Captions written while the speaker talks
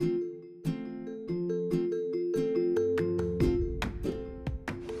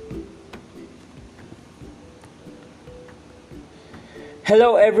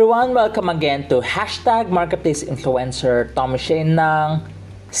Hello everyone! Welcome again to Hashtag Marketplace Influencer Tommy Shane ng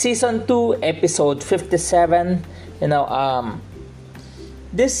Season 2, Episode 57.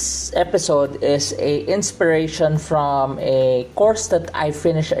 This episode is a inspiration from a course that I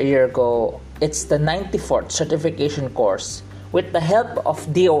finished a year ago. It's the 94th certification course with the help of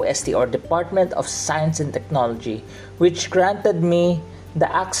DOST or Department of Science and Technology, which granted me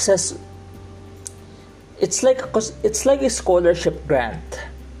the access. It's like a scholarship grant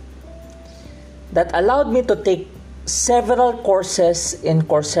that allowed me to take several courses in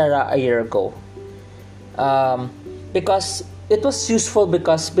Coursera a year ago. Because it was useful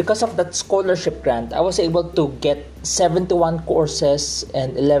because of that scholarship grant, I was able to get 71 courses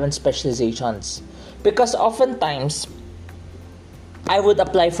and 11 specializations. Because oftentimes, I would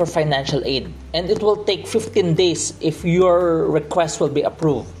apply for financial aid and it will take 15 days if your request will be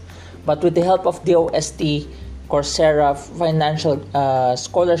approved. But with the help of DOST, Coursera Financial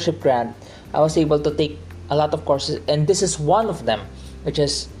Scholarship Grant, I was able to take a lot of courses, and this is one of them, which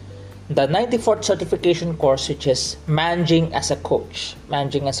is the 94th certification course, which is Managing as a Coach.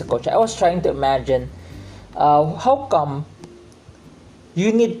 Managing as a Coach. I was trying to imagine how come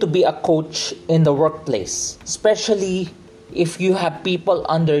you need to be a coach in the workplace, especially if you have people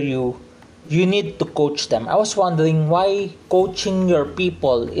under you. You need to coach them. I was wondering why coaching your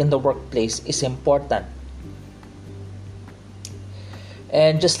people in the workplace is important.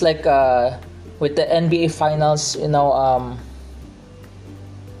 And just like with the NBA finals,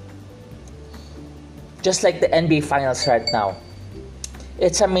 just like the NBA finals right now,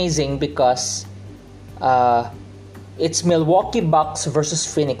 it's amazing because it's Milwaukee Bucks versus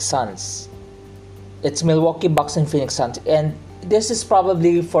Phoenix Suns. It's Milwaukee Bucks and Phoenix Suns, and this is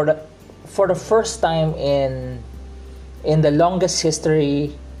probably for the first time in the longest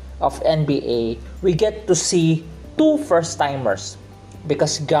history of NBA, we get to see two first-timers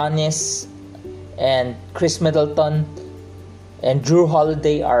because Giannis and Chris Middleton and Drew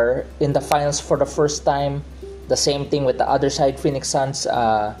Holiday are in the finals for the first time. The same thing with the other side, Phoenix Suns,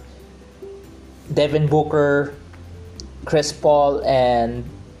 Devin Booker, Chris Paul, and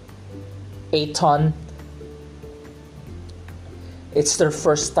Ayton. It's their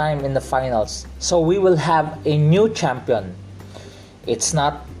first time in the finals. So we will have a new champion. It's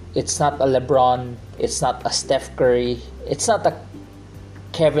not a LeBron, it's not a Steph Curry, it's not a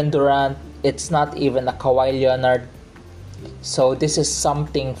Kevin Durant, it's not even a Kawhi Leonard. So this is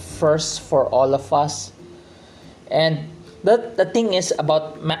something first for all of us. And the thing is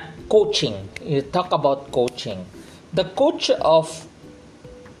about coaching. You talk about coaching. The coach of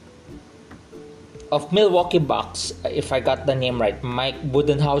Milwaukee Bucks, if I got the name right, Mike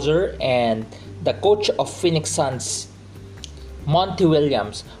Budenholzer, and the coach of Phoenix Suns, Monty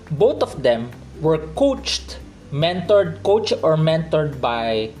Williams, both of them were coached or mentored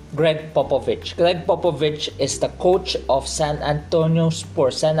by Greg Popovich. Greg Popovich is the coach of San Antonio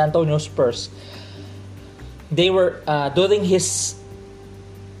Spurs. They were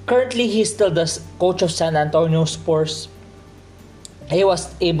currently he's still the coach of San Antonio Spurs. He was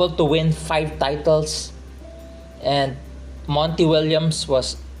able to win 5 titles, and Monty Williams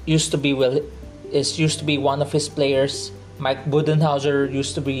used to be one of his players. Mike Budenholzer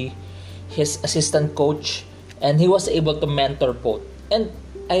used to be his assistant coach, and he was able to mentor both. And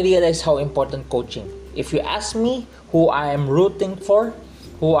I realized how important coaching. If you ask me who I'm rooting for,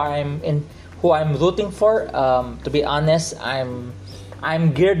 to be honest, I'm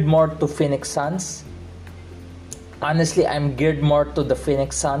geared more to Phoenix Suns. Honestly, I'm geared more to the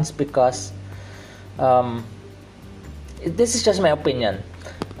Phoenix Suns because this is just my opinion.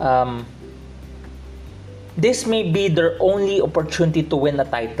 This may be their only opportunity to win a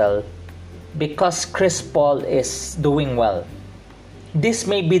title because Chris Paul is doing well. This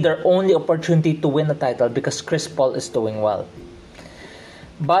may be their only opportunity to win a title because Chris Paul is doing well.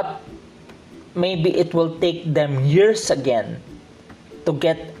 But maybe it will take them years again to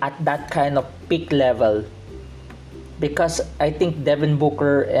get at that kind of peak level, because I think Devin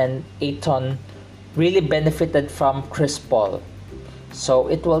Booker and Ayton really benefited from Chris Paul. So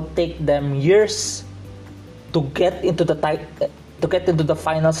it will take them years to get into the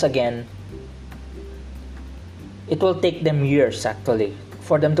finals again. It will take them years actually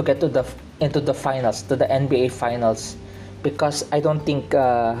for them to get into the finals, to the NBA finals, because I don't think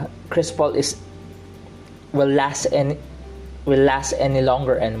Chris Paul will last any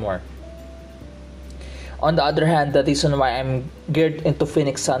longer anymore. On the other hand, the reason why I'm geared into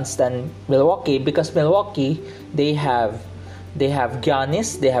Phoenix Suns than Milwaukee, because Milwaukee, they have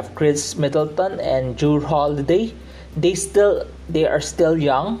Giannis, they have Chris Middleton and Drew Holiday. They are still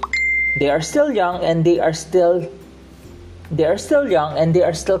young. They are still young and they are still They are still young and they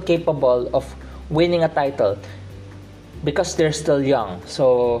are still capable of winning a title because they're still young.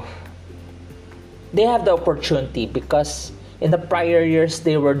 So they have the opportunity because in the prior years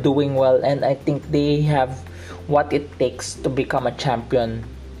they were doing well, and I think they have what it takes to become a champion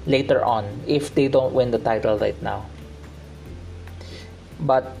later on if they don't win the title right now.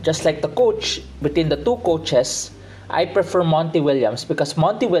 But just like the coach, between the two coaches, I prefer Monty Williams because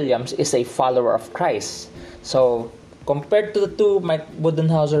Monty Williams is a follower of Christ. So compared to the two, Mike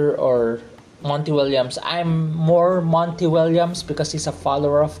Budenholzer or Monty Williams, I'm more Monty Williams because he's a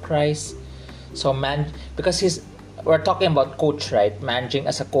follower of Christ. So because we're talking about coach, right? Managing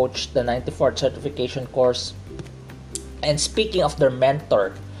as a coach, the 94th certification course. And speaking of their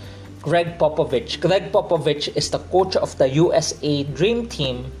mentor, Greg Popovich. Greg Popovich is the coach of the USA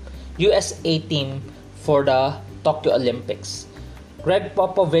team for the Tokyo Olympics. Greg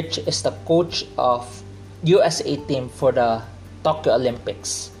Popovich is the coach of USA team for the Tokyo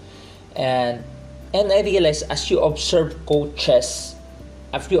Olympics. And I realize as you observe coaches,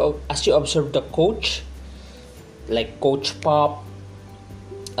 as you observe the coach, like Coach Popovich,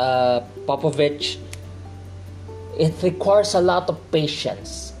 it requires a lot of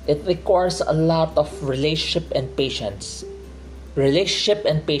patience. It requires a lot of relationship and patience.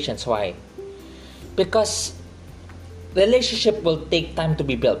 Why? Because relationship will take time to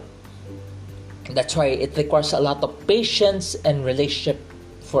be built. That's why it requires a lot of patience and relationship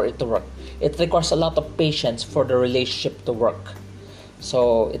for it to work. It requires a lot of patience for the relationship to work.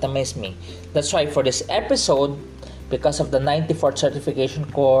 So it amazed me. That's why for this episode, because of the 94th certification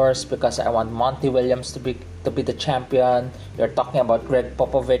course, because I want Monty Williams to be the champion, we're talking about Greg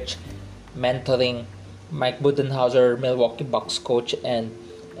Popovich mentoring Mike Budenholzer, Milwaukee Bucks coach, and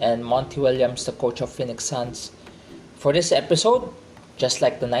Monty Williams, the coach of Phoenix Suns. For this episode, just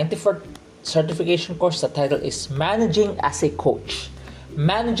like the 94th certification course, the title is Managing as a Coach.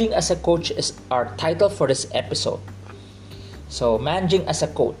 Managing as a Coach is our title for this episode. So, managing as a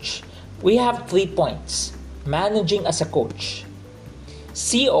coach. We have 3 points. Managing as a coach.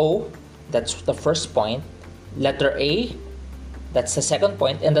 CO, that's the first point. Letter A, that's the second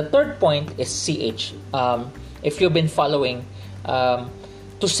point. And the third point is CH. If you've been following,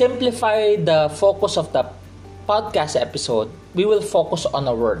 to simplify the focus of the podcast episode, we will focus on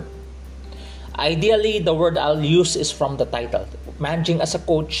a word. Ideally, the word I'll use is from the title. Managing as a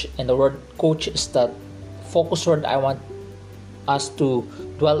coach, and the word coach is the focus word I want us to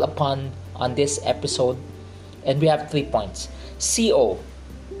dwell upon on this episode. And we have 3 points. CO,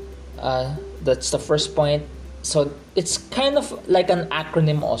 that's the first point. So it's kind of like an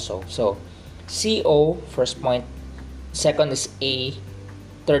acronym also. So CO, first point. Second is A.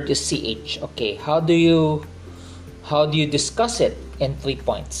 Third is CH. Okay, how do you discuss it in 3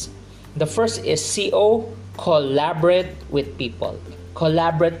 points? The first is CO, collaborate with people.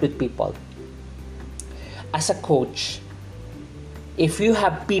 Collaborate with people. As a coach, if you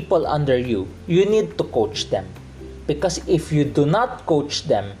have people under you, you need to coach them. Because if you do not coach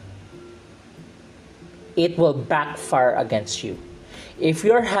them, it will backfire against you. If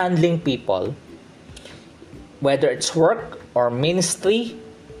you're handling people, whether it's work or ministry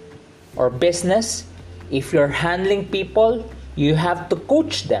or business, if you're handling people, you have to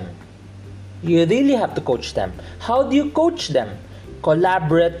coach them. You really have to coach them. How do you coach them?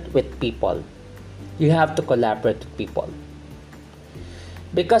 Collaborate with people. You have to collaborate with people.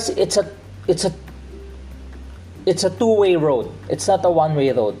 Because it's a two-way road. It's not a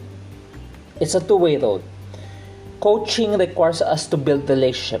one-way road. It's a two-way road. Coaching requires us to build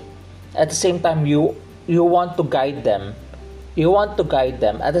relationship. At the same time, you want to guide them.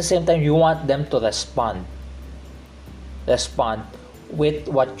 At the same time, you want them to respond with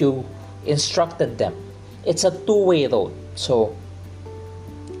what you instructed them. It's a two-way road. So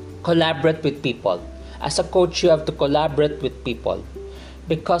collaborate with people. As a coach, you have to collaborate with people.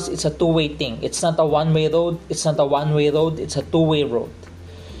 Because it's a two-way thing. It's not a one-way road. It's a two-way road.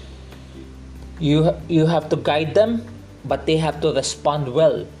 You have to guide them, but they have to respond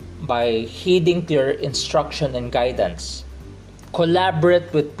well by heeding to your instruction and guidance.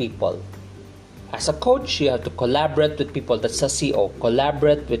 Collaborate with people. As a coach, you have to collaborate with people. That's a CO.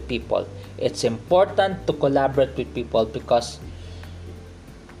 Collaborate with people. It's important to collaborate with people because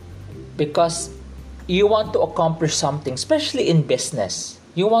you want to accomplish something, especially in business.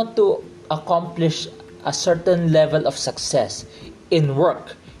 You want to accomplish a certain level of success in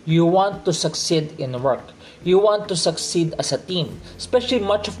work. You want to succeed in work. You want to succeed as a team. Especially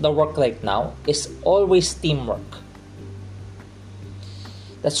much of the work right now is always teamwork.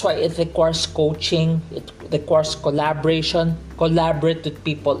 That's why it requires coaching. It requires collaboration. Collaborate with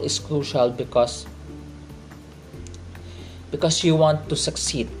people is crucial because because you want to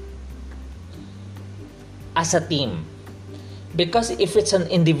succeed as a team. Because if it's an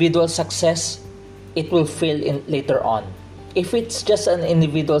individual success, it will fail in later on. If it's just an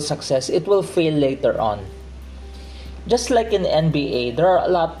individual success, it will fail later on. Just like in NBA, there are a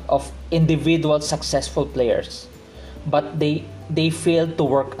lot of individual successful players, but they fail to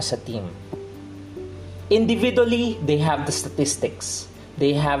work as a team. Individually, they have the statistics,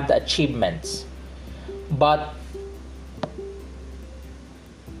 they have the achievements, but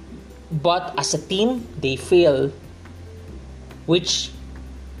as a team, they fail, which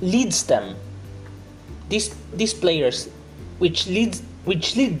leads them, these players, which lead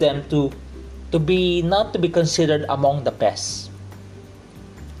them to be not to be considered among the best.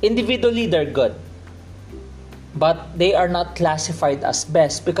 Individually, they're good, but they are not classified as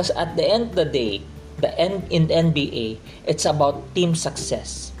best, because at the end of the day, in NBA, it's about team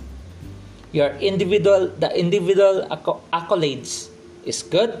success. The individual accolades is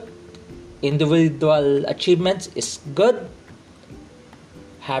good, individual achievements is good,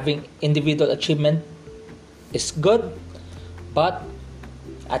 having individual achievement is good, but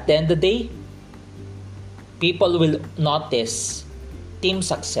at the end of the day, people will notice team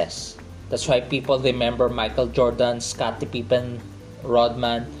success. That's why people remember Michael Jordan, Scottie Pippen,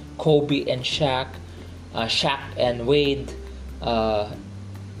 Rodman, Kobe and Shaq, Shaq and Wade,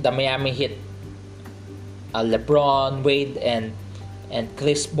 the Miami Heat, LeBron, Wade, and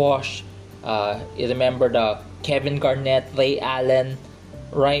Chris Bosh. You remember the Kevin Garnett, Ray Allen,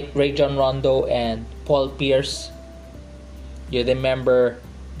 Rajon Rondo, and Paul Pierce. You remember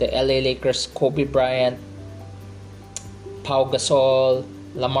the LA Lakers, Kobe Bryant, Pau Gasol,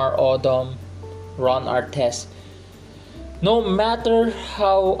 Lamar Odom, Ron Artest. No matter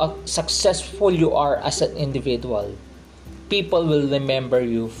how successful you are as an individual, people will remember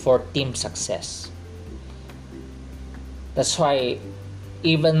you for team success. That's why,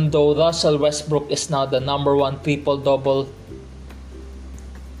 even though Russell Westbrook is now the number one triple-double,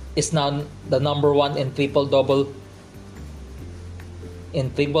 is now the number one in triple-double,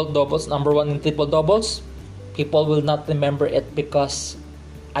 number one in triple-doubles, people will not remember it, because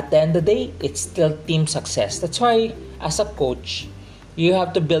at the end of the day, it's still team success. That's why, as a coach, you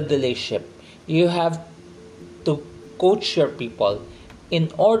have to build relationship. You have to coach your people.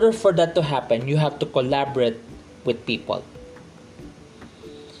 In order for that to happen, you have to collaborate with people.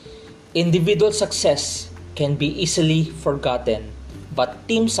 Individual success can be easily forgotten, but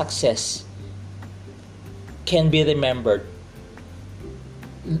team success can be remembered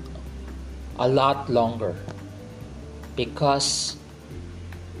a lot longer, because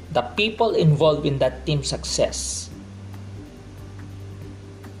the people involved in that team success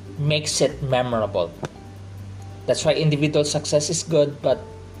makes it memorable. That's why individual success is good, but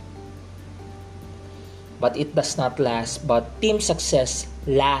it does not last. But team success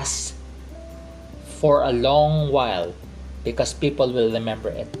lasts for a long while, because people will remember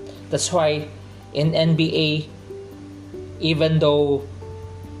it. That's why in NBA, even though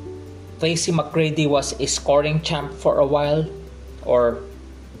Tracy McGrady was a scoring champ for a while, or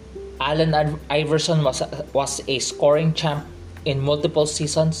Allen Iverson was a scoring champ in multiple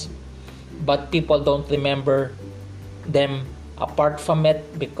seasons, but people don't remember them apart from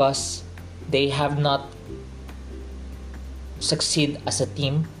it, because they have not succeed as a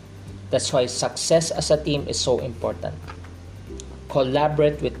team. That's why success as a team is so important.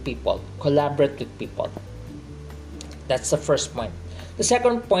 Collaborate with people. That's the first point. The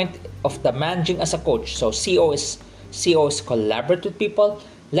second point of the managing as a coach. So CO is collaborate with people.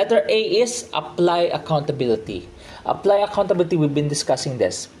 Letter A is apply accountability. Apply accountability, we've been discussing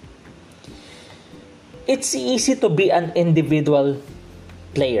this. It's easy to be an individual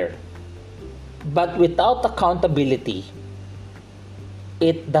player, but without accountability,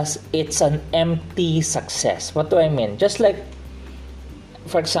 it's an empty success. What do I mean? Just like,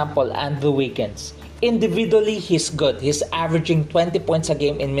 for example, Andrew Wiggins. Individually, he's good. He's averaging 20 points a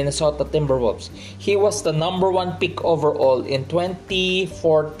game in Minnesota Timberwolves. He was the number one pick overall in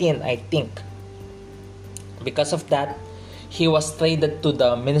 2014, I think. Because of that, he was traded to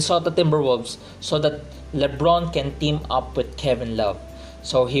the Minnesota Timberwolves so that LeBron can team up with Kevin Love.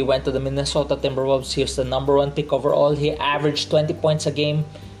 So he went to the Minnesota Timberwolves. He was the number one pick overall. He averaged 20 points a game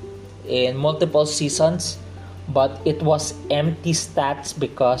in multiple seasons. But it was empty stats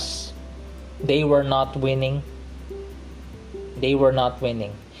because they were not winning.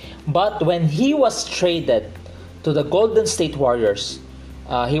 But when he was traded to the Golden State Warriors,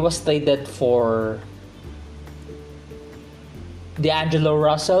 he was traded for D'Angelo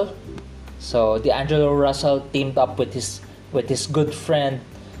Russell. So D'Angelo Russell teamed up with his good friend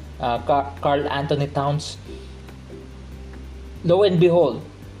Karl Anthony Towns. Lo and behold,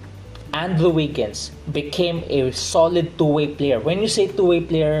 Andrew Wiggins became a solid two-way player. When you say two-way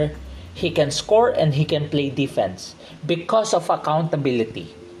player, he can score and he can play defense because of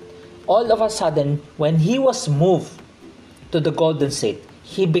accountability. All of a sudden, when he was moved to the Golden State,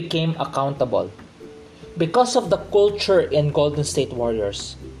 he became accountable. Because of the culture in Golden State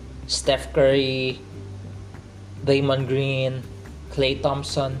Warriors, Steph Curry, Draymond Green, Klay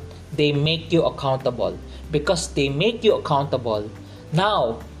Thompson, they make you accountable. Because they make you accountable,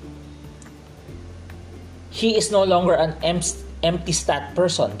 now he is no longer an empty stat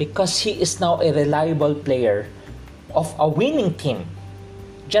person because he is now a reliable player of a winning team.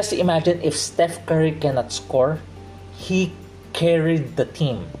 Just imagine if Steph Curry cannot score, he carried the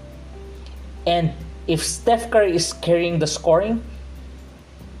team. And if Steph Curry is carrying the scoring,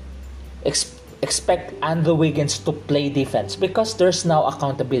 expect Andrew Wiggins to play defense because there's now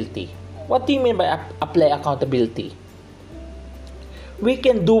accountability. What do you mean by apply accountability? We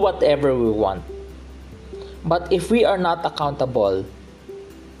can do whatever we want. But if we are not accountable,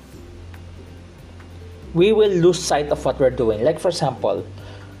 we will lose sight of what we're doing. Like for example,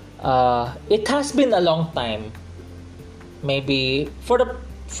 it has been a long time. Maybe for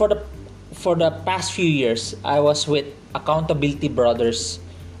the past few years, I was with Accountability Brothers.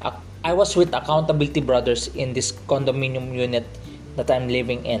 I was with Accountability Brothers in this condominium unit that I'm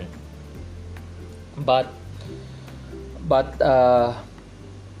living in. But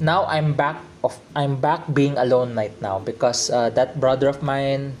now I'm back being alone right now because that brother of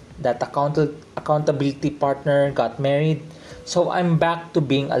mine, that accountability partner, got married. So I'm back to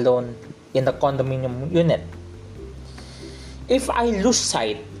being alone in the condominium unit. If I lose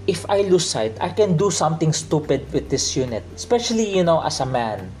sight, I can do something stupid with this unit. Especially, as a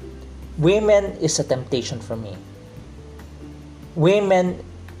man. Women is a temptation for me. Women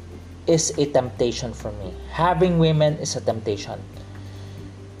is a temptation for me. Having women is a temptation.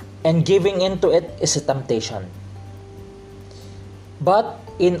 And giving into it is a temptation. But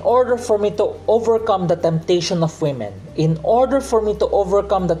in order for me to overcome the temptation of women,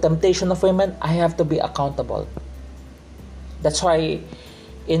 I have to be accountable. That's why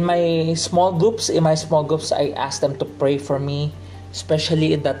in my small groups, I ask them to pray for me,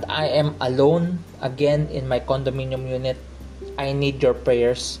 especially that I am alone again in my condominium unit. I need your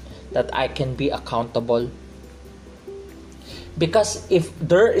prayers that I can be accountable. Because if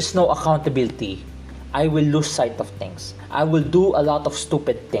there is no accountability, I will lose sight of things. I will do a lot of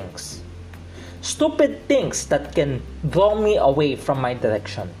stupid things. Stupid things that can draw me away from my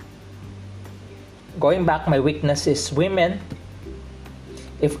direction. Going back, my weakness is women.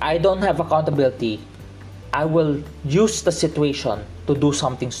 If I don't have accountability, I will use the situation to do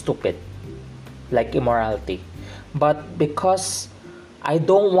something stupid, like immorality. But because I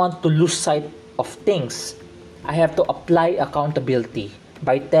don't want to lose sight of things, I have to apply accountability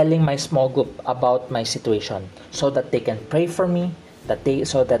by telling my small group about my situation so that they can pray for me,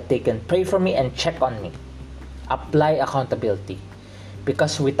 and check on me. Apply accountability.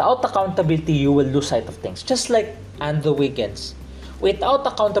 Because without accountability, you will lose sight of things. Just like Andrew Wiggins. Without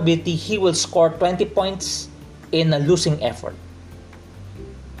accountability, he will score 20 points in a losing effort.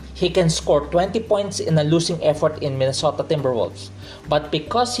 He can score 20 points in a losing effort in Minnesota Timberwolves. But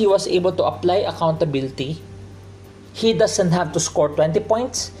because he was able to apply accountability, he doesn't have to score 20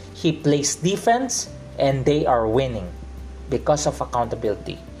 points. He plays defense and they are winning because of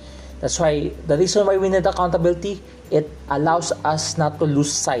accountability. That's why the reason why we need accountability, it allows us not to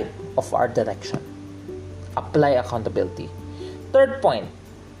lose sight of our direction. Apply accountability. Third point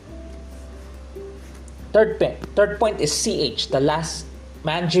is CH, the last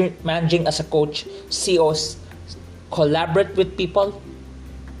managing as a coach. COs, collaborate with people.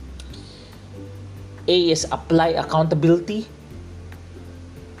 A is apply accountability.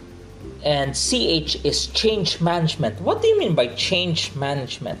 And CH is change management. What do you mean by change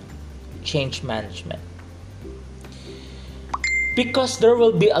management? Change management. Because there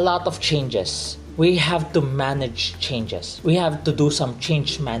will be a lot of changes. We have to manage changes. We have to do some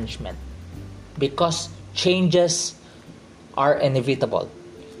change management. Because changes are inevitable.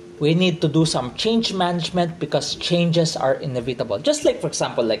 We need to do some change management because changes are inevitable. Just like, for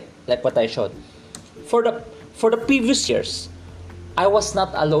example, like what I showed. For the previous years, I was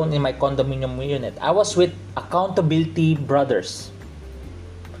not alone in my condominium unit. I was with accountability brothers.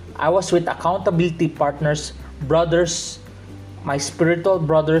 I was with accountability partners, brothers, my spiritual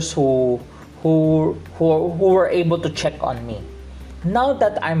brothers who were able to check on me. Now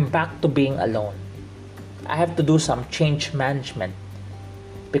that I'm back to being alone, I have to do some change management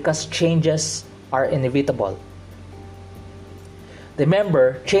because changes are inevitable.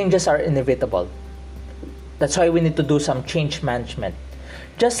 Remember, changes are inevitable. That's why we need to do some change management.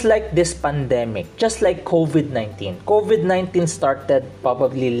 Just like this pandemic, just like COVID-19. COVID-19 started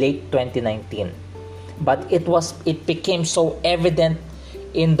probably late 2019, but it became so evident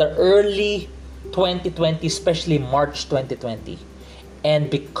in the early 2020, especially March 2020. And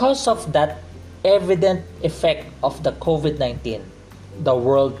because of that evident effect of the COVID-19, the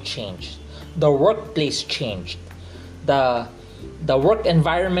world changed. The workplace changed. The work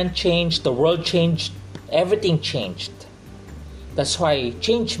environment changed, the world changed, everything changed. That's why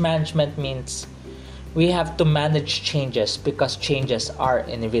change management means we have to manage changes because changes are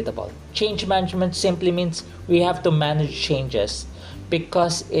inevitable. Change management simply means we have to manage changes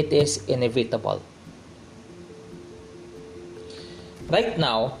because it is inevitable. Right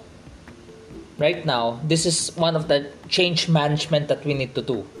now, this is one of the change management that we need to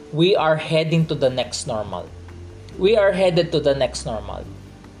do. We are heading to the next normal. We are headed to the next normal.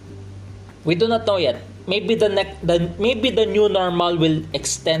 We do not know yet. Maybe the new normal will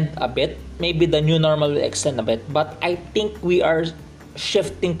extend a bit. But I think we are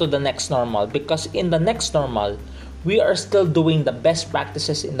shifting to the next normal because in the next normal, we are still doing the best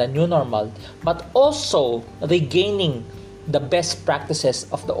practices in the new normal, but also regaining the best practices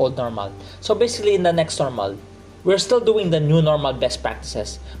of the old normal. So basically, in the next normal, we're still doing the new normal best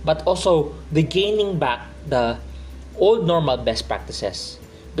practices, but also regaining back the old normal best practices.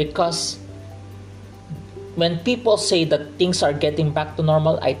 Because when people say that things are getting back to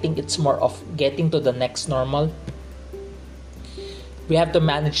normal, I think it's more of getting to the next normal. We have to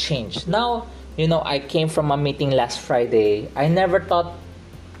manage change. Now, I came from a meeting last Friday. I never thought,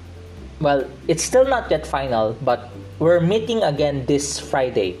 well, it's still not yet final, but we're meeting again this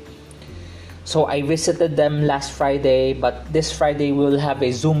Friday. So I visited them last Friday, but this Friday we'll have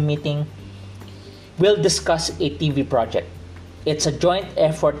a Zoom meeting. We'll discuss a TV project. It's a joint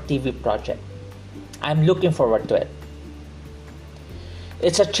effort TV project. I'm looking forward to it.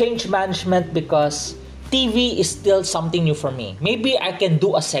 It's a change management because TV is still something new for me. Maybe I can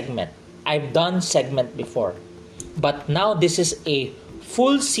do a segment. I've done segment before. But now this is a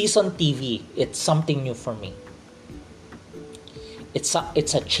full season TV. It's something new for me. It's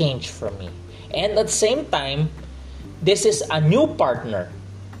a change for me. And at the same time, this is a new partner.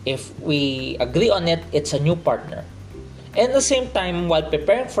 If we agree on it, it's a new partner. And at the same time, while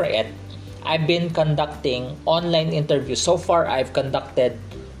preparing for it, I've been conducting online interviews. So far, I've conducted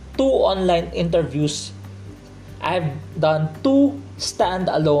 2 online interviews. I've done 2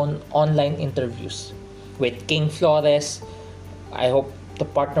 standalone online interviews with King Flores. I hope to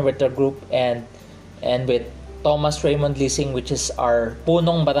partner with their group and with Thomas Raymond Lising, which is our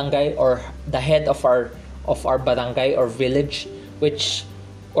punong barangay or the head of our barangay or village, which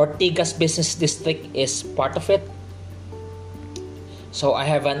Ortigas Business District is part of it. So I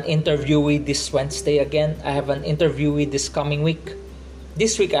have an interviewee this Wednesday again. I have an interviewee this coming week.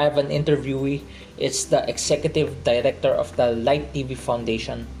 This week I have an interviewee. It's the executive director of the Light TV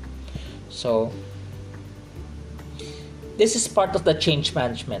Foundation. So this is part of the change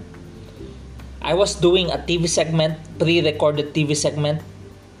management. I was doing a TV segment, pre-recorded TV segment.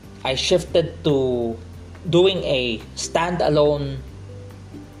 I shifted to doing a standalone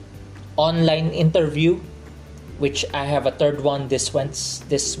online interview, which I have a third one this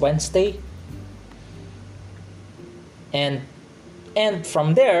Wednesday. And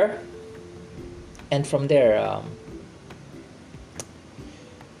from there,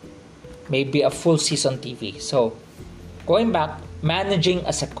 maybe a full season TV. So going back, managing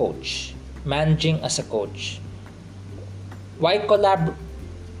as a coach. Why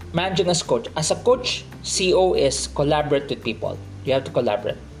managing as coach? As a coach, CO is collaborate with people. You have to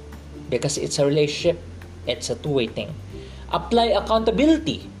collaborate because it's a relationship. It's a two-way thing. Apply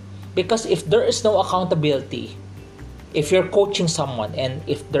accountability because if there is no accountability, if you're coaching someone and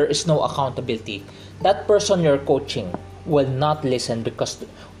if there is no accountability, that person you're coaching will not listen because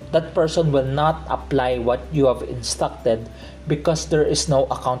that person will not apply what you have instructed because there is no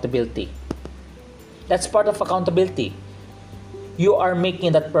accountability. That's part of accountability. You are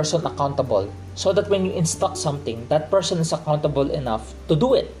making that person accountable so that when you instruct something, that person is accountable enough to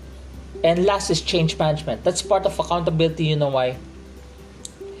do it. And last is change management. That's part of accountability. You know why?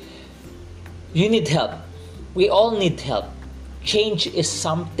 You need help. We all need help. Change is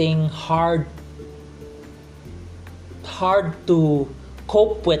something hard to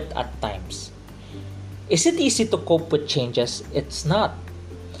cope with at times. Is it easy to cope with changes? It's not.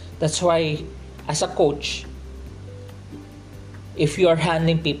 That's why as a coach, if you are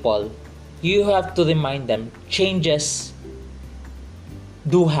handling people, you have to remind them changes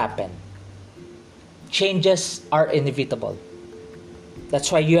do happen. Changes are inevitable.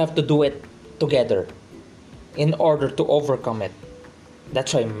 That's why you have to do it together. in order to overcome it.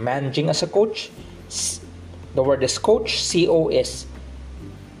 That's why managing as a coach, the word is coach, CO is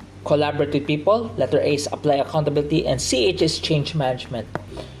collaborate with people, letter A is apply accountability, and CH is change management.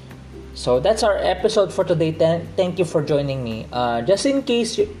 So that's our episode for today. Thank you for joining me. Just in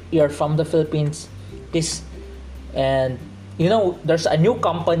case you're from the Philippines, and there's a new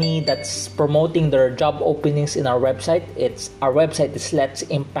company that's promoting their job openings in our website. Our website is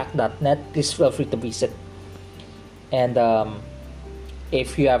letsimpact.net. Please feel free to visit. And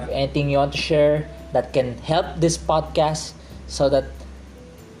if you have anything you want to share that can help this podcast, so that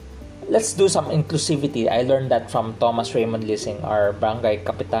let's do some inclusivity. I learned that from Thomas Raymond Lissing, our barangay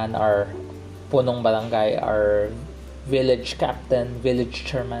kapitan, our punong barangay, our village captain, village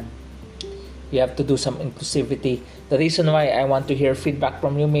chairman. You have to do some inclusivity. The reason why I want to hear feedback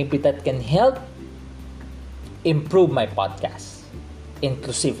from you, maybe that can help improve my podcast.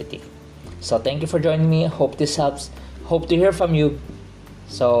 Inclusivity. So thank you for joining me. Hope this helps. Hope to hear from you.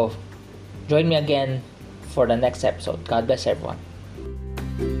 So join me again for the next episode. God bless everyone.